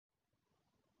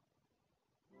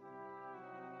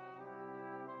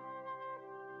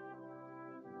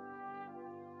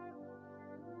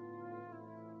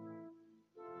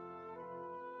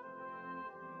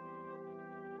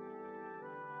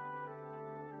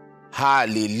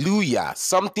Hallelujah!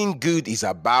 Something good is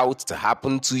about to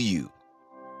happen to you.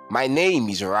 My name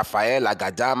is Raphael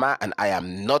Agadama, and I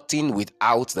am nothing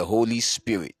without the Holy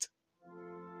Spirit.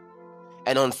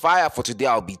 And on fire for today,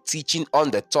 I'll be teaching on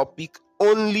the topic,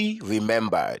 Only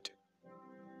Remembered.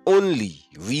 Only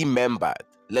Remembered.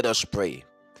 Let us pray.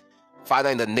 Father,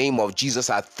 in the name of Jesus,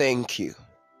 I thank you.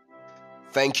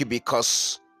 Thank you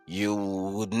because you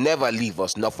would never leave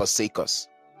us nor forsake us.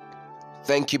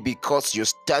 Thank you because you're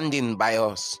standing by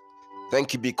us.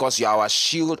 Thank you because you're our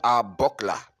shield, our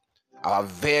buckler, our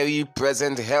very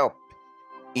present help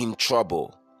in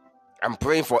trouble. I'm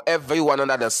praying for everyone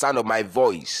under the sound of my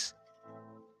voice,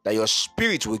 that your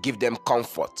spirit will give them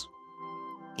comfort.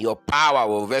 Your power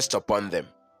will rest upon them.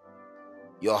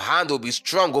 Your hand will be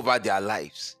strong over their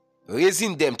lives,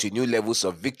 raising them to new levels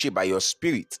of victory by your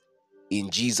spirit.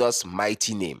 In Jesus'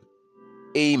 mighty name.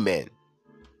 Amen.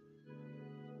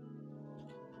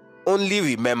 Only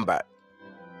remembered.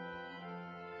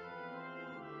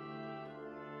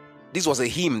 This was a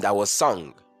hymn that was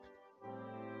sung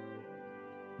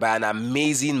by an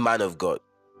amazing man of God.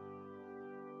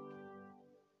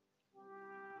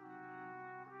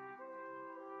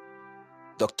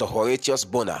 Dr. Horatius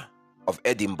Bonar of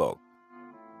Edinburgh.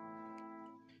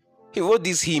 He wrote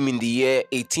this hymn in the year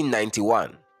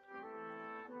 1891.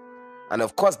 And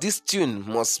of course, this tune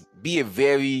must be a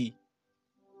very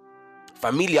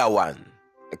familiar one,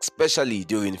 especially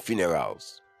during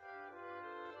funerals.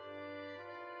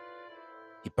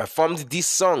 He performed this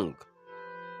song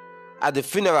at the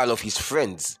funeral of his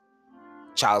friend,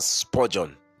 Charles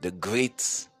Spurgeon, the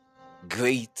great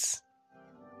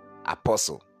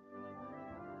apostle.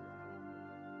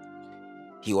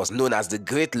 He was known as the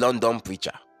Great London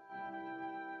Preacher.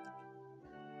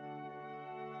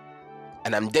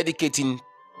 And I'm dedicating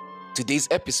today's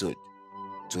episode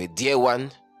to a dear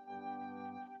one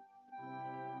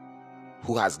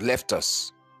who has left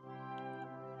us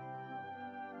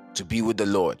to be with the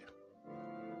Lord.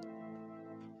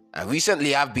 And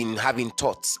recently I've been having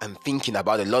thoughts and thinking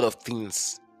about a lot of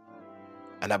things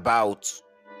and about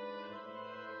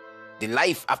the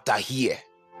life after here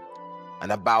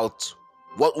and about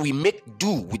what we make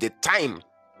do with the time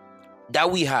that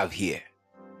we have here.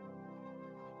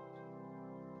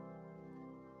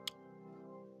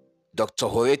 Dr.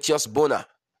 Horatius Bonar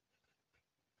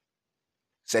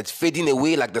said, fading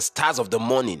away like the stars of the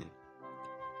morning,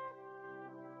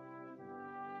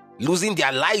 losing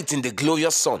their light in the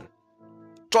glorious sun,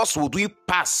 thus would we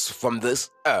pass from this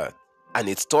earth and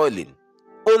its toiling,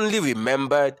 only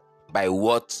remembered by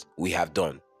what we have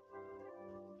done.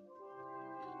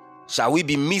 Shall we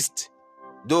be missed,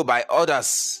 though by others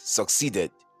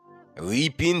succeeded,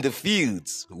 reaping the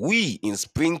fields we in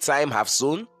springtime have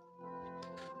sown?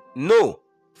 No,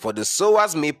 for the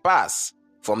sowers may pass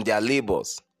from their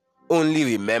labors, only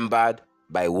remembered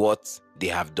by what they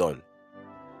have done.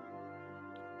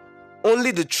 Only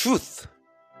the truth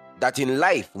that in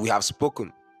life we have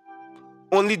spoken,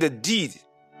 only the deed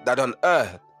that on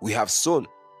earth we have sown,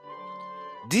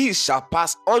 these shall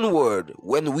pass onward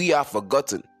when we are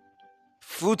forgotten,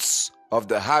 fruits of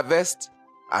the harvest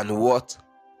and what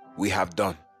we have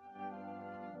done.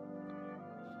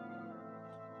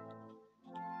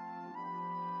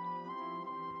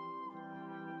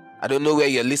 I don't know where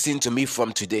you're listening to me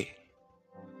from today,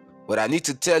 but I need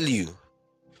to tell you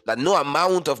that no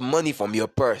amount of money from your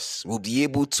purse will be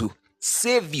able to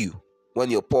save you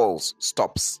when your pulse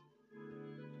stops.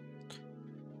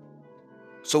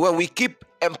 So when we keep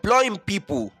employing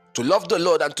people to love the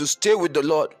Lord and to stay with the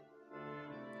Lord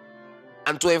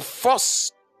and to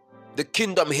enforce the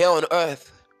kingdom here on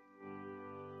earth,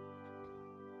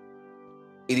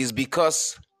 it is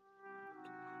because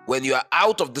when you are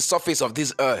out of the surface of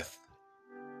this earth,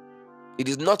 it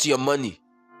is not your money.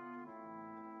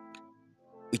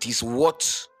 It is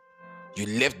what you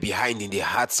left behind in the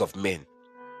hearts of men.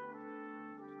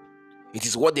 It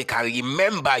is what they can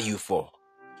remember you for.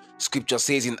 Scripture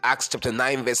says in Acts chapter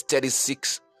 9 verse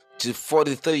 36 to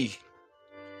 43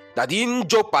 that in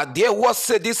Joppa there was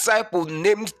a disciple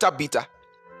named Tabitha.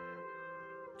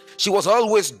 She was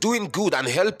always doing good and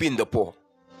helping the poor.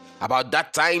 About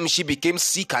that time she became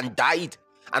sick and died,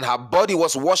 and her body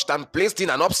was washed and placed in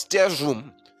an upstairs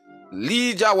room.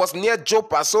 Lydda was near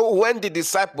Joppa, so when the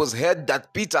disciples heard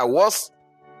that Peter was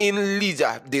in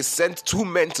Lydda, they sent 2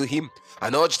 men to him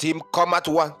and urged him, come at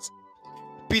once.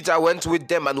 Peter went with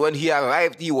them, and when he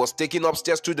arrived, he was taken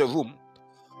upstairs to the room.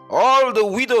 All the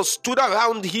widows stood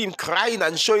around him, crying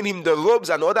and showing him the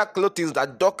robes and other clothing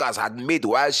that Dorcas had made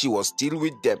while she was still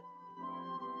with them.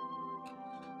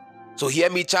 So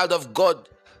hear me, child of God.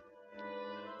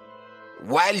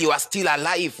 While you are still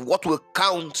alive, what will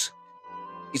count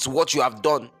It's what you have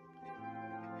done.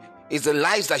 It's the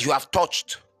lives that you have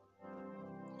touched.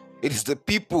 It is the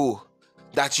people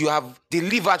that you have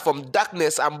delivered from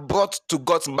darkness and brought to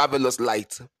God's marvelous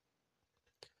light.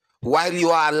 While you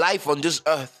are alive on this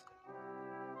earth,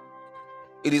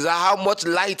 it is how much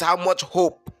light, how much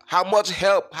hope, how much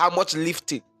help, how much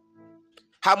lifting,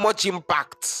 how much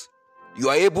impact you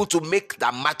are able to make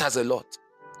that matters a lot.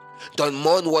 Don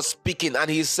Moen was speaking and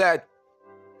he said,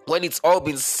 when it's all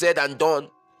been said and done,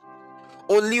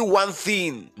 only one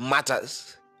thing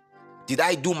matters. Did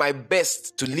I do my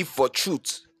best to live for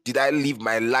truth? Did I live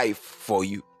my life for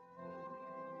you?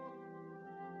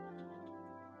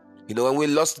 You know, when we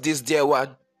lost this dear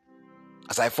one,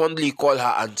 as I fondly call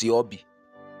her Auntie Obi,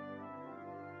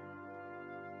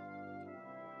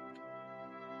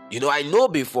 you know, I know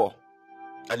before,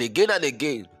 and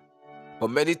again, but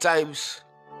many times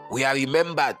we are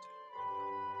remembered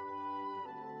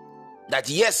that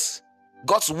yes,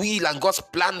 God's will and God's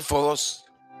plan for us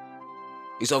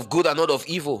is of good and not of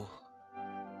evil.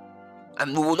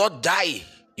 And we will not die.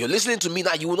 You're listening to me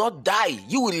now. You will not die.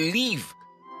 You will live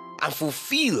and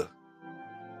fulfill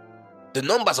the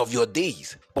numbers of your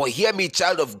days. But hear me,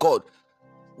 child of God.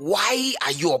 Why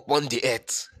are you upon the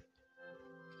earth?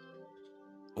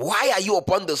 Why are you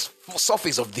upon the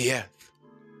surface of the earth?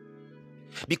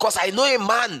 Because I know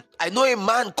a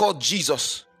man called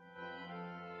Jesus.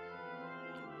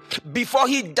 Before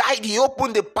he died, he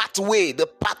opened the pathway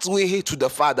to the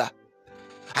Father.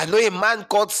 I know a man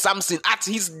called Samson. At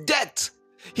his death,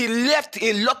 he left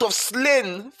a lot of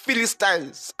slain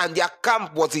Philistines, and their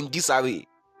camp was in disarray.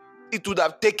 It would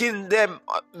have taken them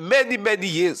many, many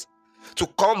years to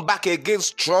come back again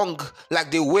strong like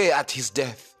they were at his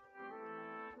death.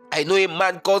 I know a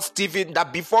man called Stephen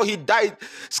that before he died,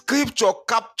 scripture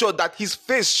captured that his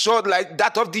face shone like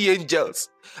that of the angels.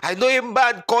 I know a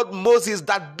man called Moses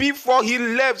that before he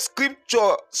left,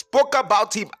 scripture spoke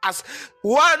about him as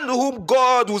one whom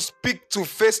God would speak to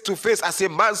face as a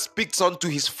man speaks unto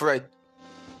his friend.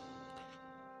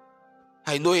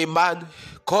 I know a man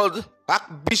called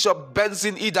Archbishop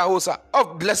Benson Idahosa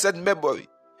of blessed memory,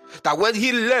 that when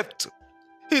he left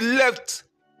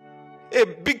a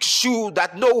big shoe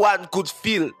that no one could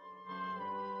fill.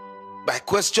 My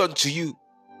question to you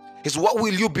is, what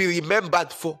will you be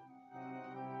remembered for?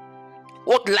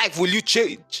 What life will you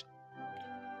change?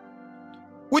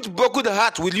 Which broken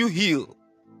heart will you heal?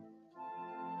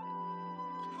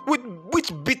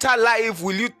 Which bitter life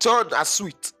will you turn as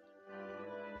sweet?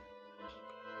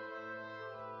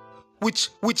 Which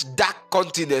dark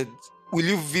continent will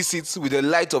you visit with the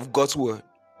light of God's word?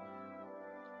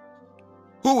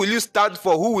 Who will you stand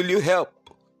for? Who will you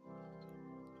help?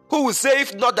 Who will say,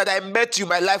 if not that I met you,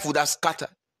 my life would have scattered?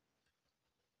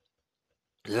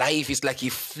 Life is like a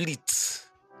fleet.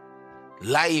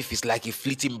 Life is like a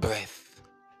fleeting breath.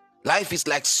 Life is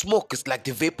like smoke. It's like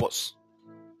the vapors.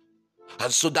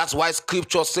 And so that's why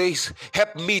scripture says,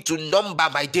 help me to number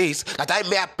my days, that I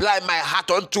may apply my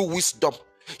heart unto wisdom.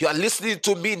 You are listening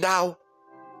to me now.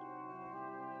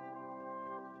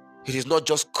 It is not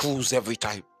just cruise every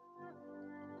time.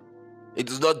 It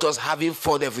is not just having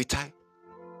fun every time.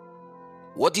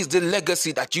 What is the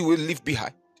legacy that you will leave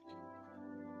behind?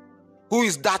 Who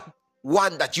is that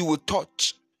one that you will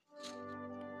touch?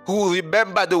 Who will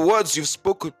remember the words you've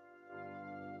spoken?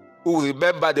 Who will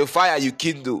remember the fire you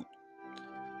kindled?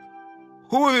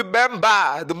 Who will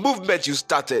remember the movement you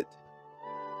started?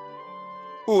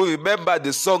 Who will remember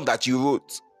the song that you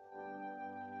wrote?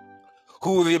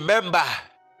 Who will remember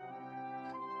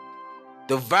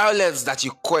the violence that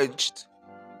you quenched?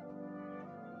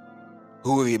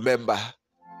 Who will remember?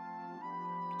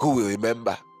 Who will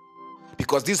remember?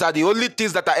 Because these are the only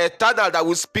things that are eternal that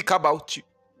will speak about you.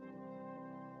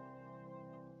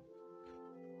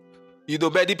 You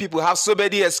know, many people have so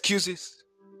many excuses.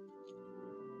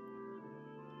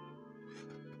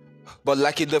 But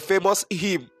like in the famous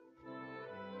hymn,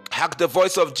 Hark the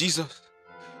Voice of Jesus,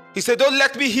 he said, don't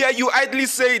let me hear you idly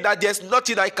saying that there's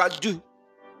nothing I can do,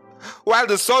 while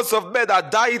the sons of men are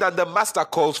dying and the master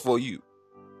calls for you.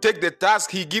 Take the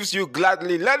task he gives you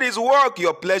gladly. Let his work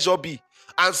your pleasure be.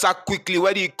 Answer quickly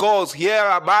when he calls. Here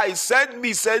am I. Send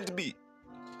me, send me.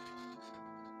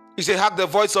 He said, hark the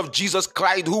voice of Jesus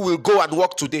crying, who will go and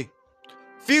walk today?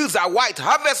 Fields are white,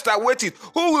 harvests are waiting.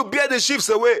 Who will bear the sheaves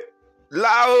away?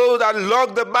 Loud and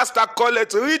long the master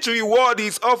calleth. Rich reward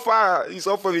is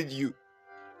offering you.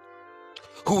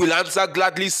 Who will answer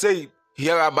gladly saying,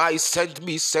 here am I, send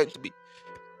me, send me.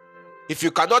 If you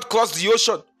cannot cross the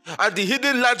ocean, and the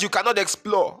hidden lands you cannot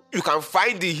explore, you can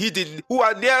find the hidden who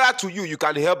are nearer to you. You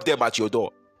can help them at your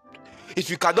door.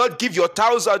 If you cannot give your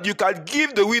 1,000, you can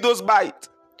give the widow's mite.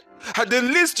 And the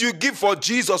least you give for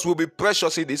Jesus will be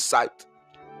precious in his sight.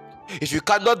 If you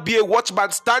cannot be a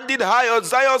watchman standing high on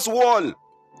Zion's wall,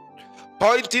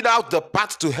 pointing out the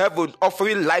path to heaven,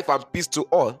 offering life and peace to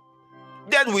all,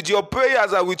 then with your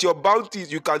prayers and with your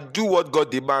bounties, you can do what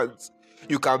God demands.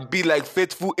 You can be like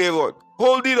faithful Aaron,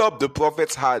 holding up the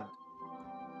prophet's hand.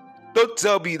 Don't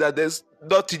tell me that there's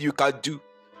nothing you can do.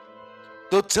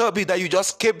 Don't tell me that you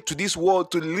just came to this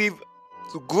world to live,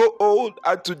 to grow old,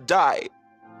 and to die.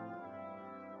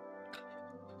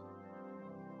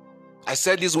 I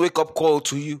send this wake-up call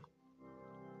to you.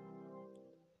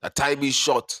 The time is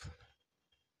short,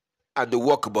 and the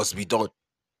work must be done.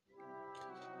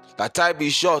 The time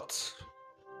is short,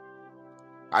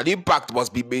 an impact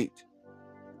must be made.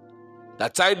 The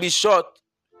time is short,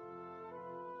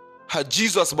 and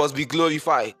Jesus must be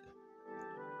glorified.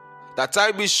 The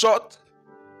time is short,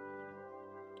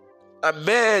 and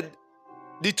men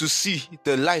need to see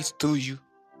the light through you.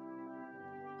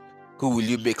 Who will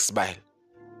you make smile?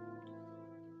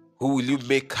 Who will you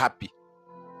make happy?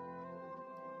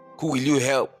 Who will you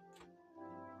help?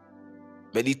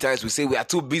 Many times we say we are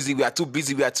too busy, we are too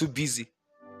busy, we are too busy.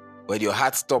 When your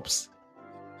heart stops,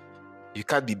 you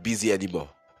can't be busy anymore.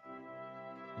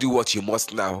 Do what you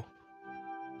must now.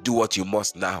 Do what you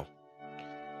must now.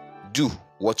 Do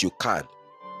what you can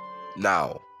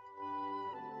now.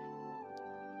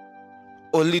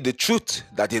 Only the truth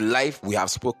that in life we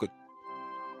have spoken.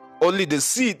 Only the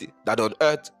seed that on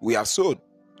earth we have sown.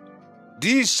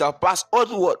 These shall pass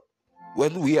onward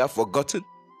when we have forgotten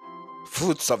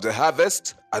fruits of the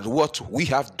harvest and what we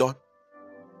have done.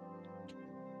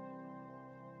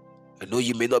 I know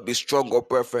you may not be strong or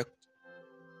perfect,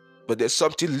 but there's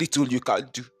something little you can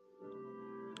do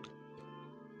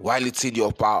while it's in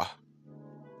your power.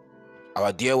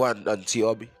 Our dear one, Auntie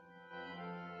Obi,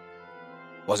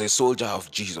 was a soldier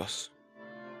of Jesus.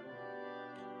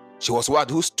 She was one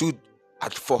who stood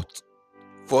and fought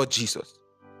for Jesus.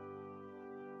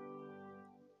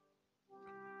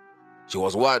 She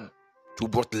was one who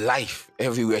brought life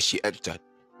everywhere she entered.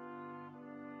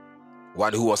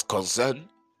 One who was concerned,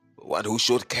 one who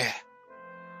showed care,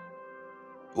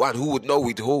 one who would not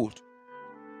withhold.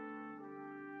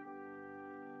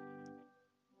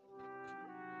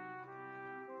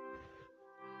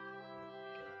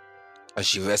 And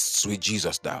she rests with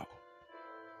Jesus now.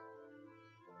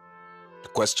 The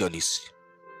question is,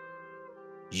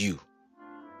 you,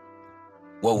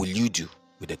 what will you do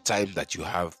with the time that you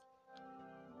have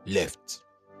left?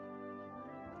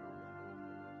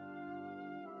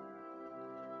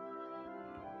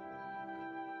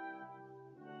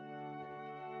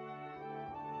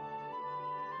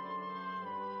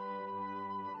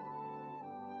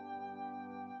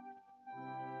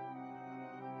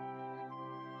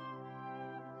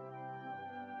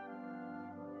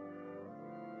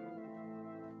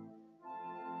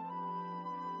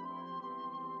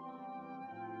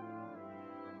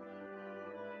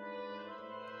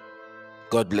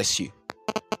 God bless you.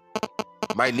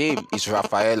 My name is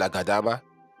Raphael Agadama,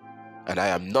 and I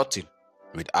am nothing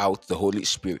without the Holy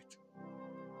Spirit.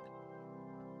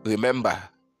 Remember,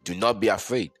 do not be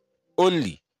afraid,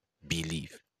 only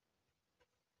believe.